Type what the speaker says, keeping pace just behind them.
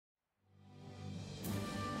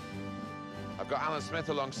got Alan Smith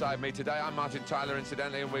alongside me today. I'm Martin Tyler,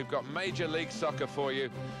 incidentally, and we've got Major League Soccer for you.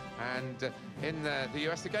 And in the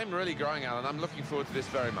US, the game really growing, Alan. I'm looking forward to this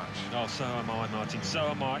very much. Oh, so am I, Martin, so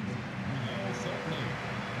am I.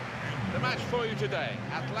 The match for you today,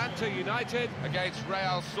 Atlanta United against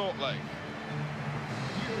Real Salt Lake.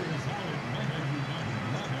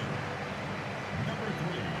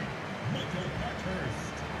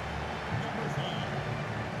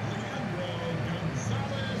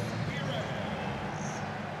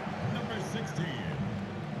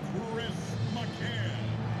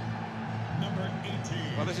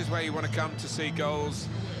 Well, this is where you want to come to see goals.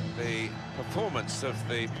 The performance of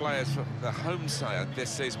the players for the home side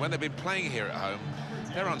this season, when they've been playing here at home,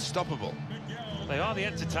 they're unstoppable. They are the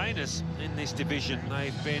entertainers in this division.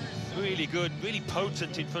 They've been really good, really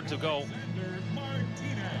potent in front of goal.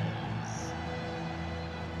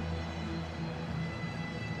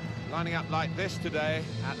 Lining up like this today,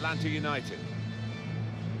 Atlanta United.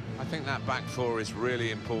 I think that back four is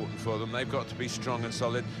really important for them. They've got to be strong and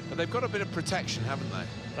solid, but they've got a bit of protection, haven't they?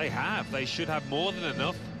 They have. They should have more than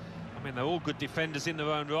enough. I mean, they're all good defenders in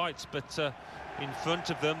their own rights, but in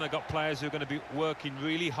front of them, they've got players who are going to be working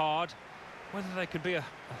really hard. Whether they can be a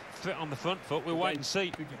threat on the front foot, we'll wait and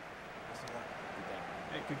see. Good game.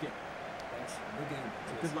 Hey, good game. Thanks. Good game.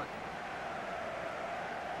 Good luck.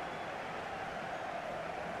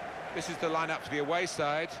 This is the lineup for the away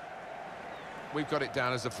side. We've got it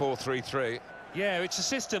down as a 4-3-3. Yeah, it's a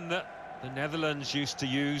system that the Netherlands used to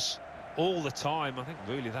use all the time. I think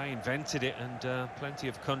really they invented it, and plenty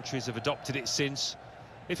of countries have adopted it since.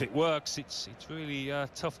 If it works, it's really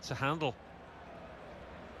tough to handle.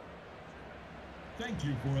 Thank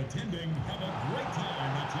you for attending. Have a great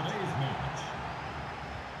time at today's match.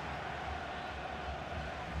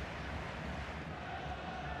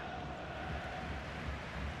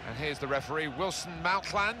 And here's the referee, Wilson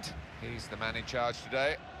Maltland. He's the man in charge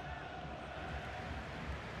today.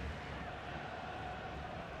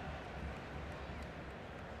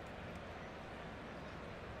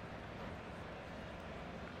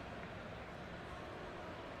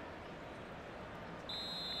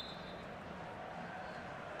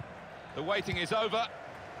 The waiting is over.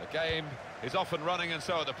 The game is off and running, and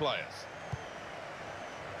so are the players.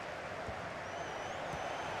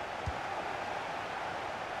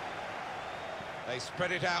 They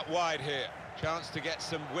spread it out wide here. Chance to get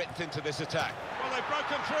some width into this attack. Well, they've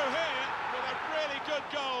broken through here with a really good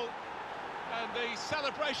goal. And the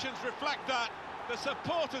celebrations reflect that. The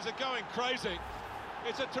supporters are going crazy.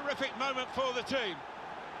 It's a terrific moment for the team.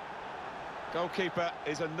 Goalkeeper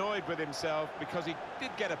is annoyed with himself because he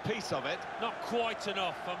did get a piece of it. Not quite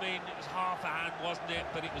enough. I mean, it was half a hand, wasn't it?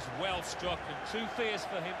 But it was well struck and too fierce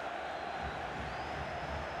for him.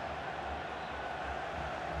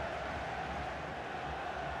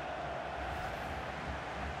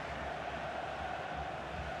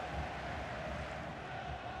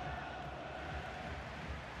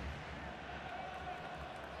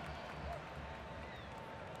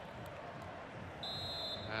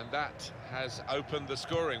 And that has opened the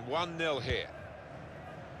scoring. 1-0 here.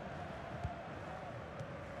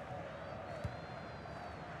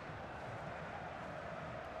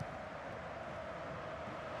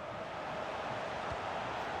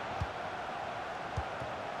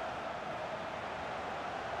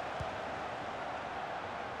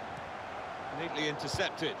 Neatly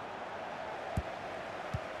intercepted.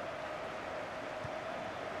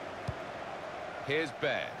 Here's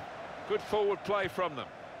Baird. Good forward play from them.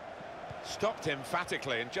 Stopped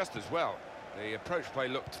emphatically, and just as well. The approach play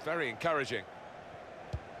looked very encouraging.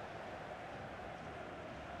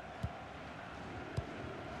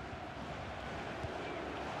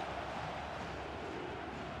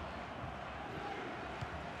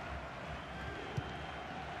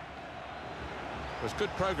 There's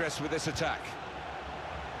good progress with this attack.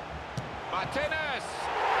 Martinez!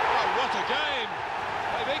 Oh, what a game!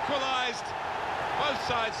 They've equalised. Both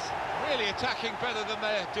sides really attacking better than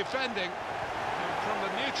they're defending. And from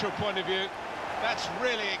the neutral point of view, that's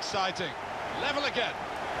really exciting. Level again.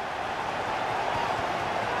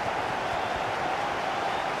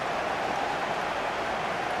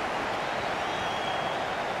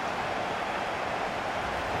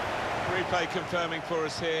 Replay confirming for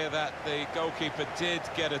us here that the goalkeeper did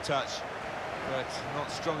get a touch, but not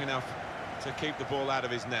strong enough to keep the ball out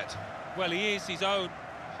of his net. Well, he is his own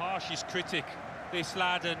harshest critic, this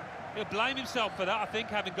lad, and he'll blame himself for that, I think,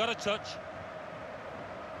 having got a touch.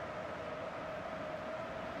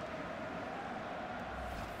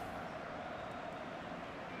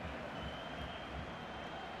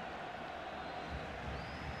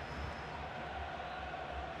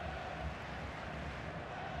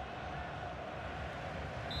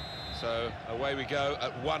 So away we go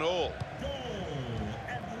at 1-1. Goal,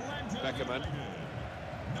 Atlanta Beckerman. United.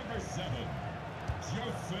 Number 7,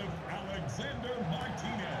 Joseph Alexander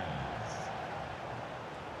Martinez.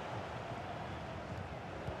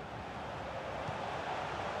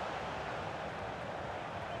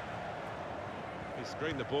 He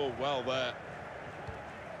screened the ball well there.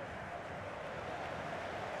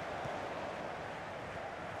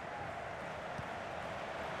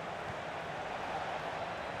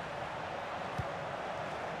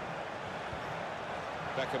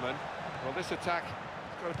 Beckerman. Well, this attack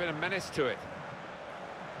has got a bit of menace to it.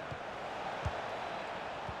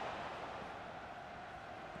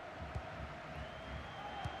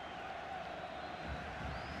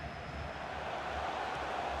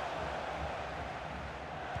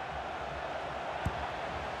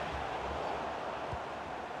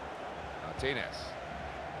 Martinez.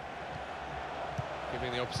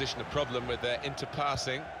 Giving the opposition a problem with their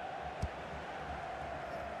interpassing.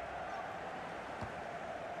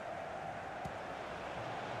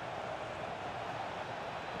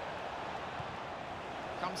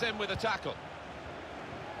 Comes in with a tackle.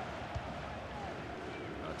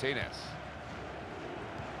 Martinez.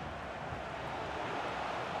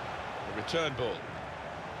 The return ball.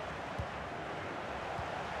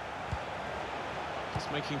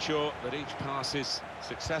 Just making sure that each pass is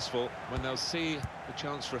successful. When they'll see the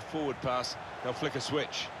chance for a forward pass, they'll flick a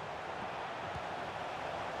switch.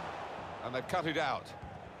 And they've cut it out.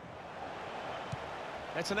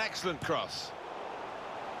 It's an excellent cross.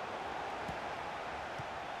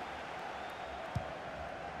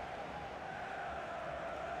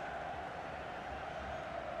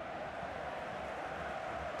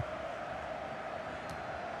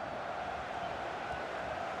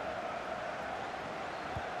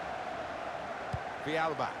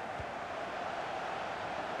 Villalba.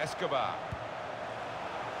 Escobar.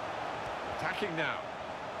 Attacking now.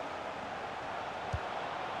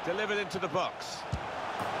 Delivered into the box.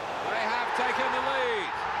 They have taken the lead.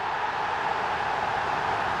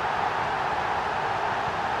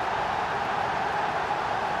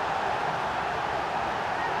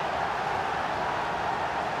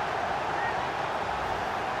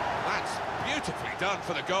 That's beautifully done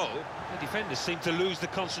for the goal. The defenders seem to lose the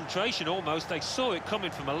concentration almost. They saw it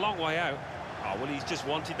coming from a long way out. Oh, well, he's just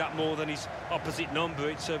wanted that more than his opposite number.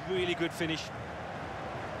 It's a really good finish.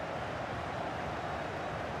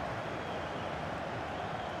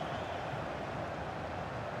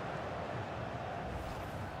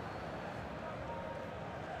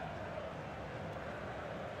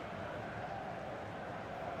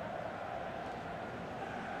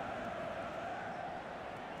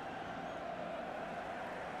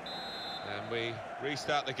 And we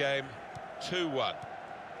restart the game 2-1.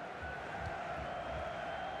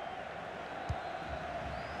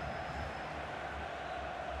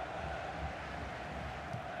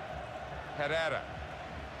 Herrera.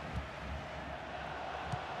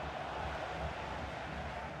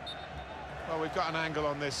 Well, we've got an angle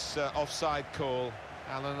on this offside call,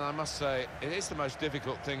 Alan, and I must say it is the most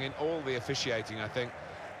difficult thing in all the officiating, I think.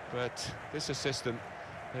 But this assistant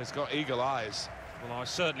has got eagle eyes. Well, I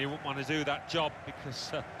certainly wouldn't want to do that job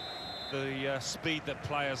because the speed that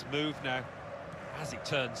players move now, as it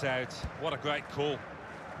turns out, what a great call.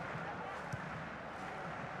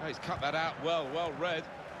 Oh, he's cut that out well read.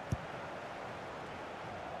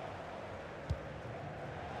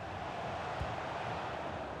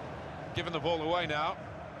 Giving the ball away now.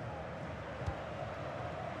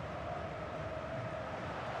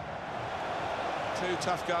 Two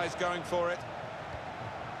tough guys going for it.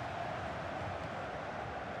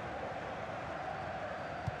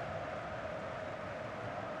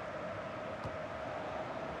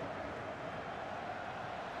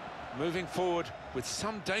 Moving forward with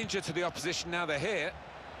some danger to the opposition now they're here.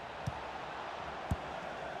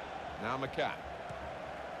 Now McCann.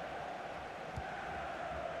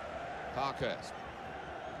 Parkhurst.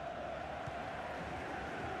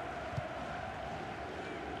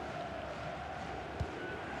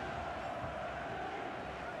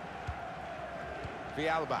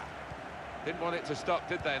 Villalba. Didn't want it to stop,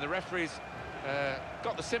 did they? And the referees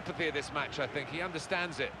got the sympathy of this match, I think. He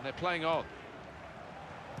understands it, and they're playing on.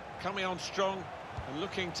 Coming on strong and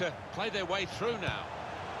looking to play their way through now.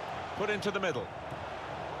 Put into the middle.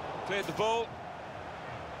 Cleared the ball.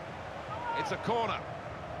 It's a corner.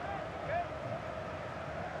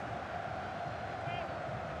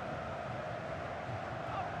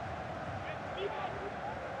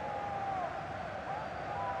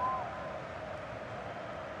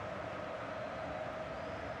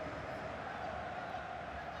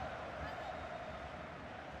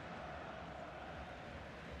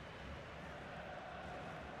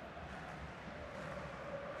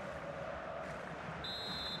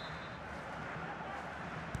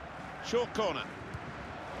 Short corner.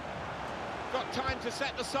 Got time to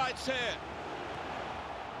set the sights here.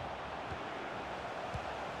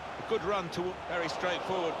 A good run to very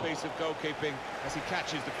straightforward piece of goalkeeping as he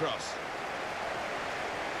catches the cross.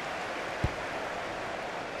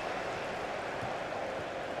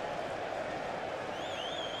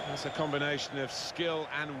 That's a combination of skill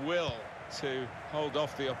and will to hold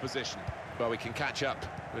off the opposition. Well, we can catch up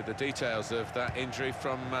with the details of that injury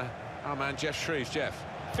from our man Jeff Shreves. Jeff.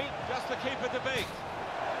 Feet just the keeper to beat.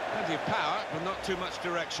 Plenty of power, but not too much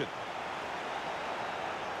direction.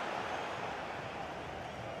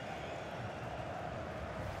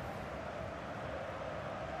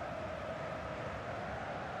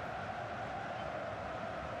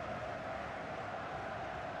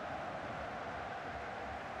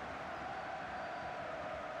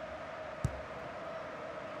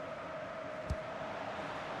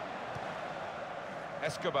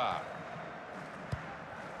 Escobar.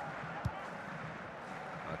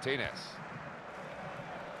 Martinez.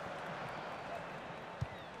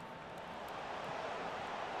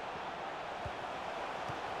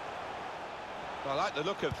 Well, I like the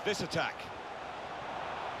look of this attack.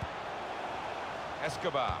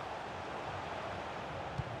 Escobar.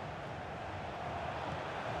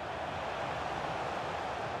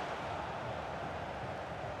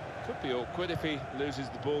 Could be awkward if he loses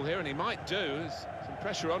the ball here, and he might do. There's some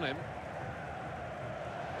pressure on him.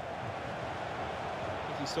 I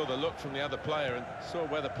think he saw the look from the other player and saw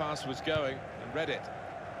where the pass was going and read it.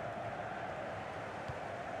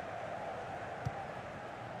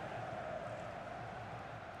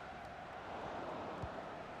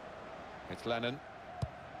 It's Lennon.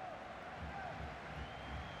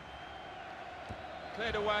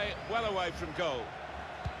 Cleared away, well away from goal.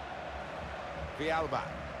 Villalba.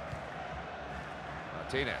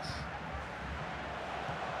 Martinez.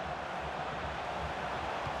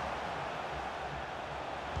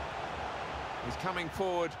 He's coming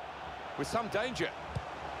forward with some danger.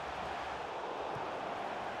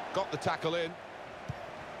 Got the tackle in.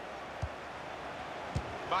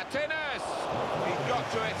 Martinez! He's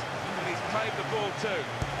got to it, and he's played the ball too.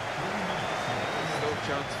 Still a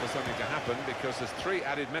chance for something to happen because there's 3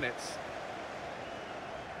 added minutes.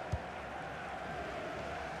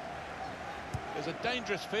 There's a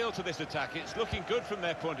dangerous feel to this attack. It's looking good from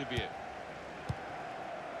their point of view.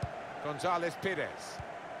 Gonzalez Pires.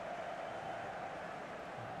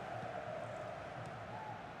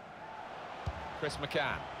 Chris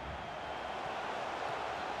McCann.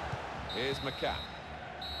 Here's McCann.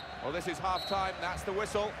 Well, this is half-time, that's the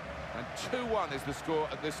whistle, and 2-1 is the score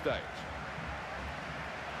at this stage.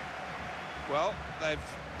 Well, they've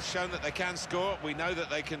shown that they can score. We know that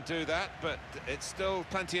they can do that, but it's still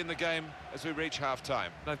plenty in the game as we reach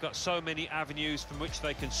half-time. They've got so many avenues from which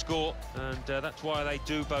they can score, and that's why they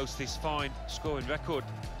do boast this fine scoring record.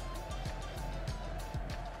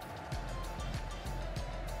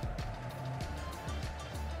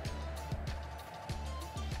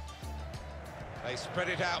 They spread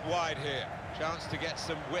it out wide here. Chance to get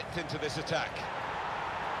some width into this attack.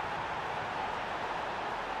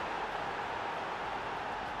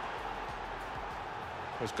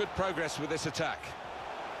 There's good progress with this attack.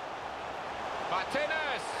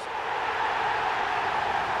 Martinez!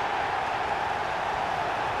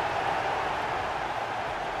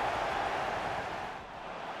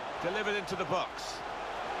 Delivered into the box.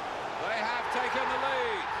 They have taken the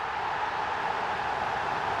lead.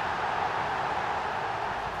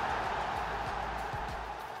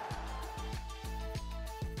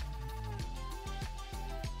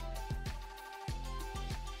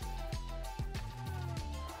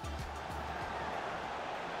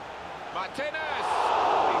 Martinez!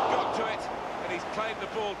 He's got to it, and he's claimed the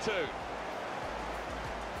ball too.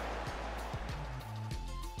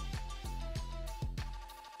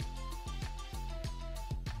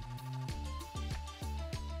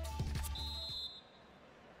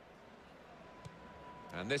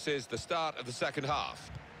 And this is the start of the second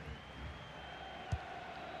half.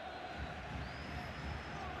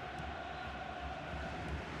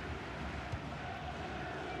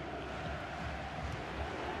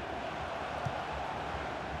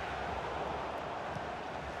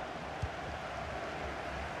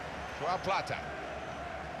 Plata.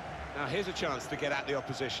 Now here's a chance to get at the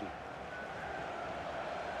opposition.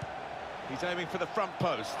 He's aiming for the front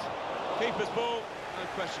post. Keeper's ball, no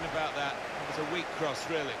question about that. It was a weak cross,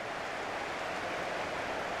 really.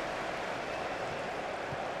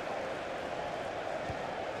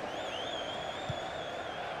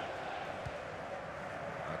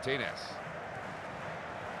 Martinez.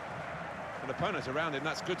 An opponent around him,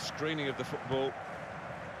 that's good screening of the football.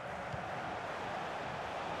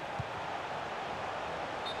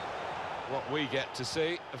 what we get to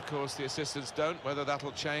see. Of course, the assistants don't. Whether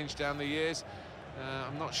that'll change down the years,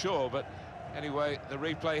 I'm not sure, but anyway, the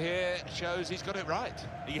replay here shows he's got it right.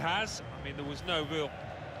 He has. I mean, there was no real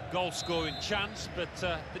goal-scoring chance, but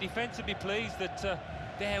the defence would be pleased that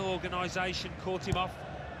their organisation caught him off.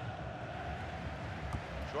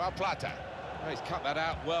 Joao Plata. Oh, he's cut that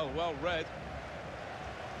out well read.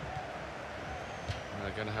 And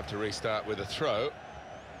they're going to have to restart with a throw.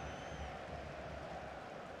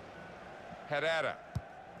 Herrera.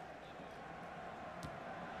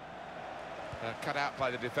 Cut out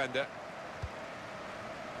by the defender.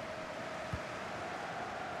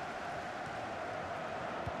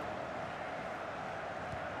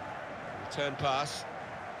 Return pass.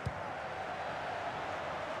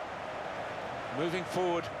 Moving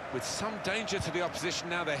forward with some danger to the opposition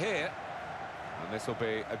now they're here. And this will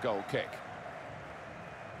be a goal kick.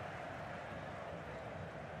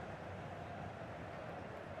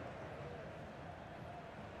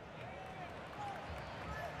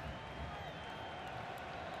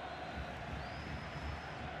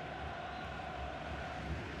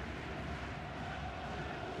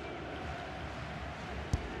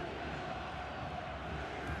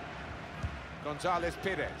 Gonzalez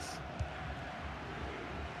Pires.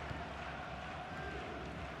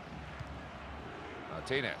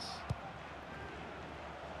 Martinez.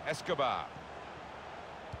 Escobar.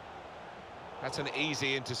 That's an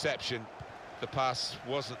easy interception. The pass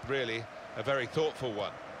wasn't really a very thoughtful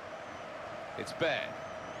one. It's Baird.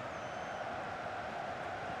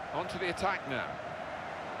 On to the attack now.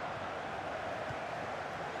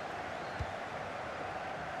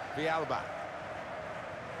 Villalba.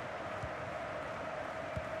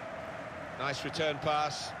 Nice return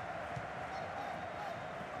pass.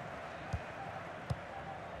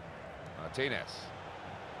 Martinez.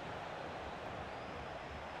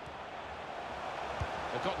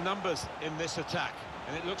 They've got numbers in this attack,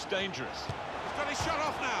 and it looks dangerous. He's got his shot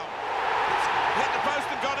off now. It's hit the post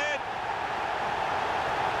and got in.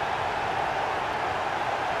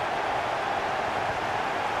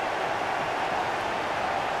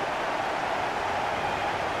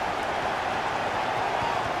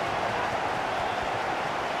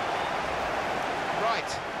 Right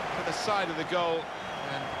to the side of the goal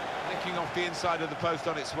and nicking off the inside of the post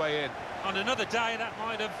on its way in. On another day, that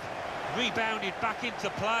might have rebounded back into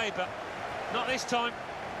play, but not this time.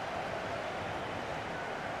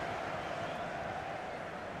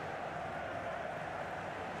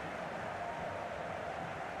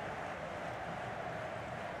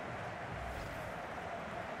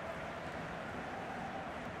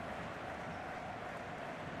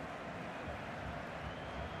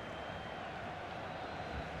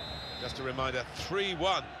 Just a reminder,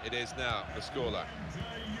 3-1 it is now, the scoreline.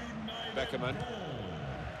 Beckerman.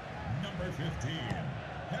 Number 15,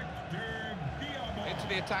 Hector Villalba. Into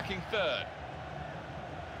the attacking third.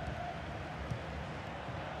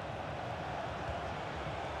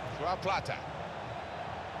 Joao Plata.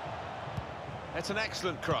 It's an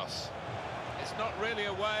excellent cross. It's not really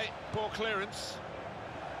away, poor clearance.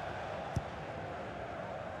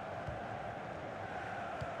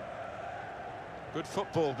 Good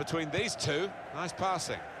football between these two. Nice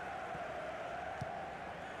passing.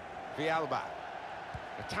 Villalba.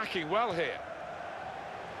 Attacking well here.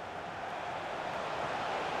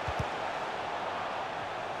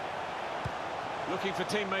 Looking for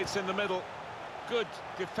teammates in the middle. Good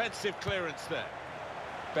defensive clearance there.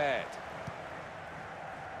 Baird.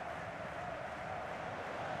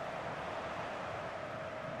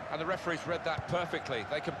 And the referee's read that perfectly.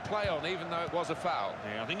 They can play on even though it was a foul.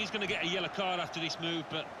 Yeah, I think he's going to get a yellow card after this move,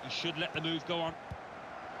 but he should let the move go on.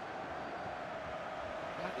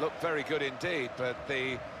 That looked very good indeed, but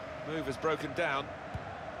the move has broken down.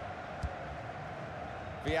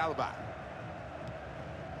 Villalba.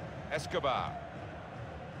 Escobar.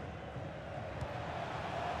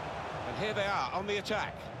 And here they are on the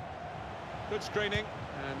attack. Good screening,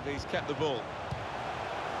 and he's kept the ball.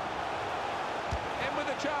 In with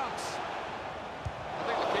a chance. I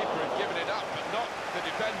think the keeper had given it up, but not the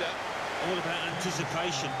defender. All about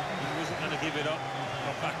anticipation. He wasn't going to give it up.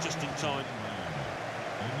 Got back just in time.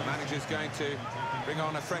 The manager's going to bring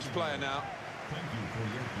on a fresh player now. Thank you for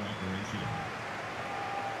your cooperation.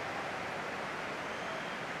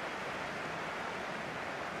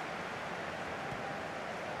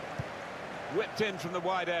 Whipped in from the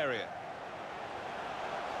wide area.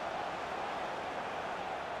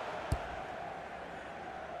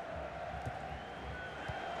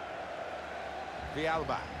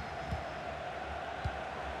 Villalba.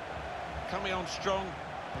 Coming on strong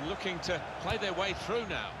and looking to play their way through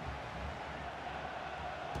now.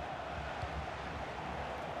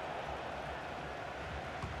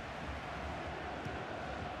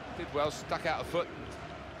 Did well, stuck out a foot,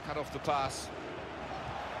 cut off the pass.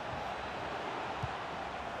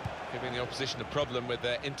 Giving the opposition a problem with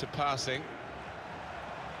their interpassing.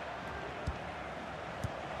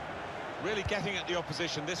 Really getting at the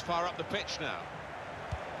opposition this far up the pitch now.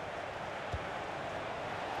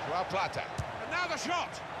 Joao Plata. And now the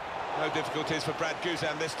shot! No difficulties for Brad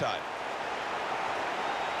Guzan this time.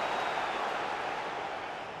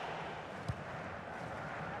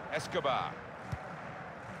 Escobar.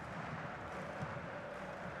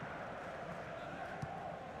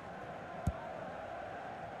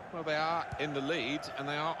 Well, they are in the lead and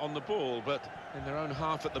they are on the ball, but in their own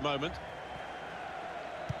half at the moment.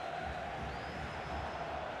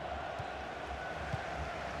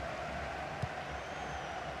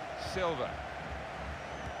 Silva.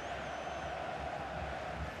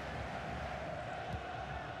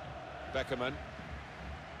 Beckerman.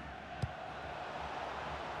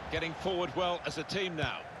 Getting forward well as a team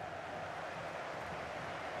now.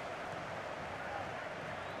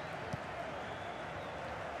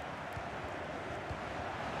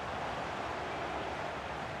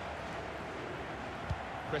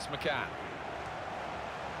 Chris McCann.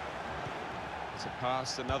 It's a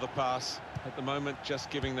pass, another pass. At the moment, just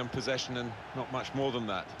giving them possession and not much more than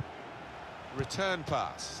that. Return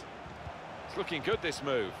pass. It's looking good, this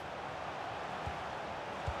move.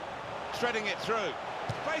 Threading it through.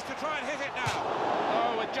 Space to try and hit it now.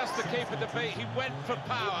 Oh, with just the keeper to beat, he went for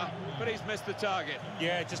power, but he's missed the target.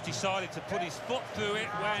 Yeah, just decided to put his foot through it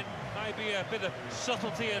when maybe a bit of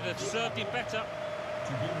subtlety had served him better.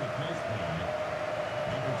 To be replaced by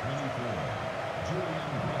number 24,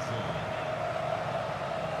 Julian Russell.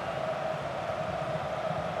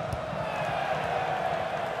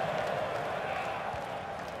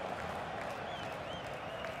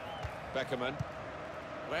 Beckerman.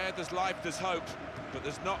 Where there's life, there's hope, but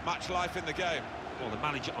there's not much life in the game. Well, the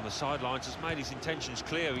manager on the sidelines has made his intentions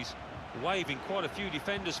clear. He's waving quite a few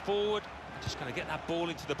defenders forward. Just going to get that ball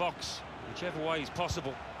into the box, whichever way is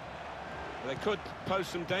possible. They could pose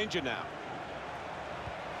some danger now.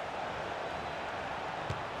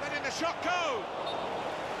 Letting the shot go!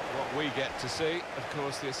 What we get to see, of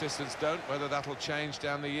course, the assistants don't. Whether that'll change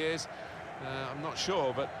down the years, I'm not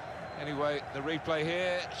sure, but anyway, the replay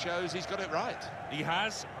here shows he's got it right. He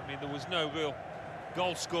has. I mean, there was no real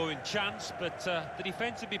goal-scoring chance, but the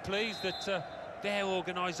defence would be pleased that their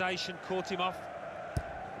organisation caught him off.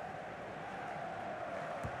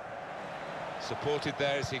 Supported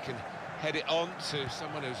there as he can head it on to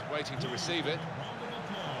someone who's waiting to receive it.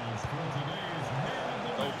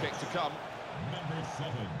 Goal kick to come. Number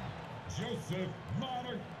 7, Joseph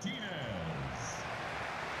Martinez.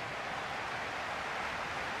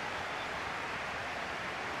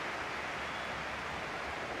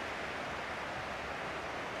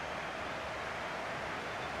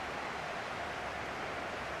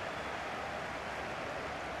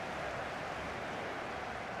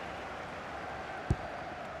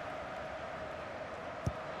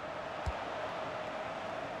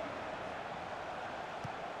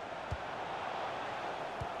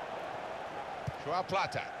 Joao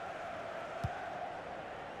Plata.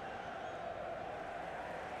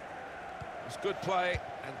 It was good play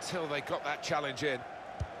until they got that challenge in.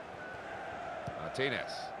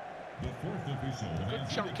 Martinez. Good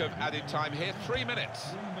chunk of added time here, 3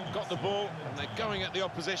 minutes. Got the ball and they're going at the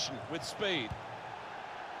opposition with speed.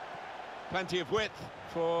 Plenty of width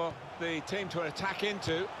for the team to attack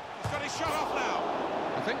into. He's got his shot off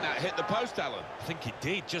now. I think that hit the post, Alan. I think he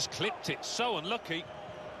did, just clipped it. So unlucky.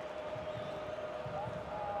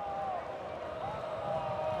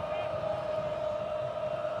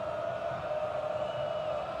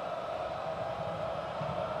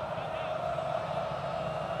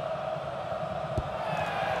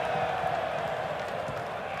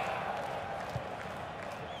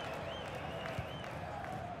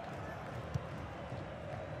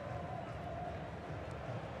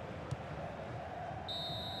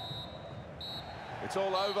 It's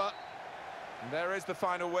all over, and there is the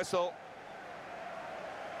final whistle.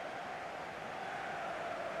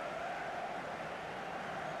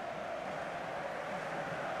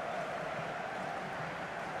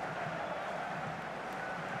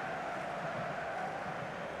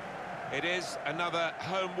 It is another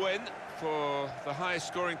home win for the highest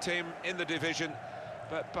scoring team in the division,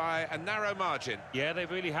 but by a narrow margin. Yeah, they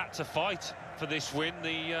really had to fight for this win.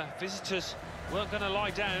 The visitors weren't going to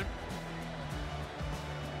lie down.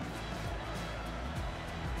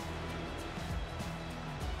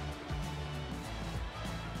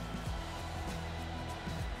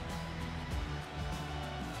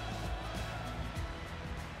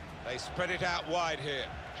 They spread it out wide here.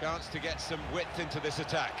 Chance to get some width into this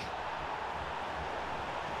attack.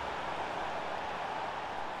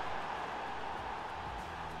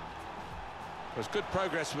 There's good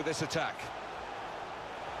progress with this attack.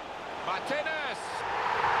 Martinez!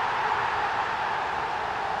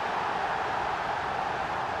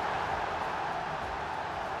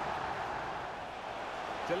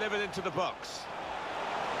 Delivered into the box.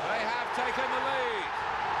 They have taken the lead.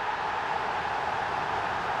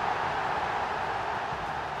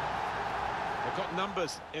 They've got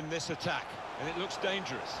numbers in this attack, and it looks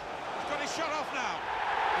dangerous. He's got his shot off now.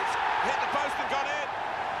 It's hit the post and gone in.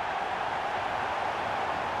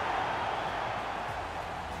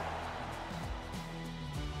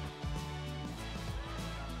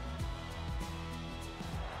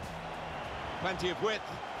 Plenty of width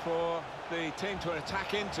for the team to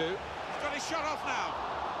attack into. He's got his shot off now.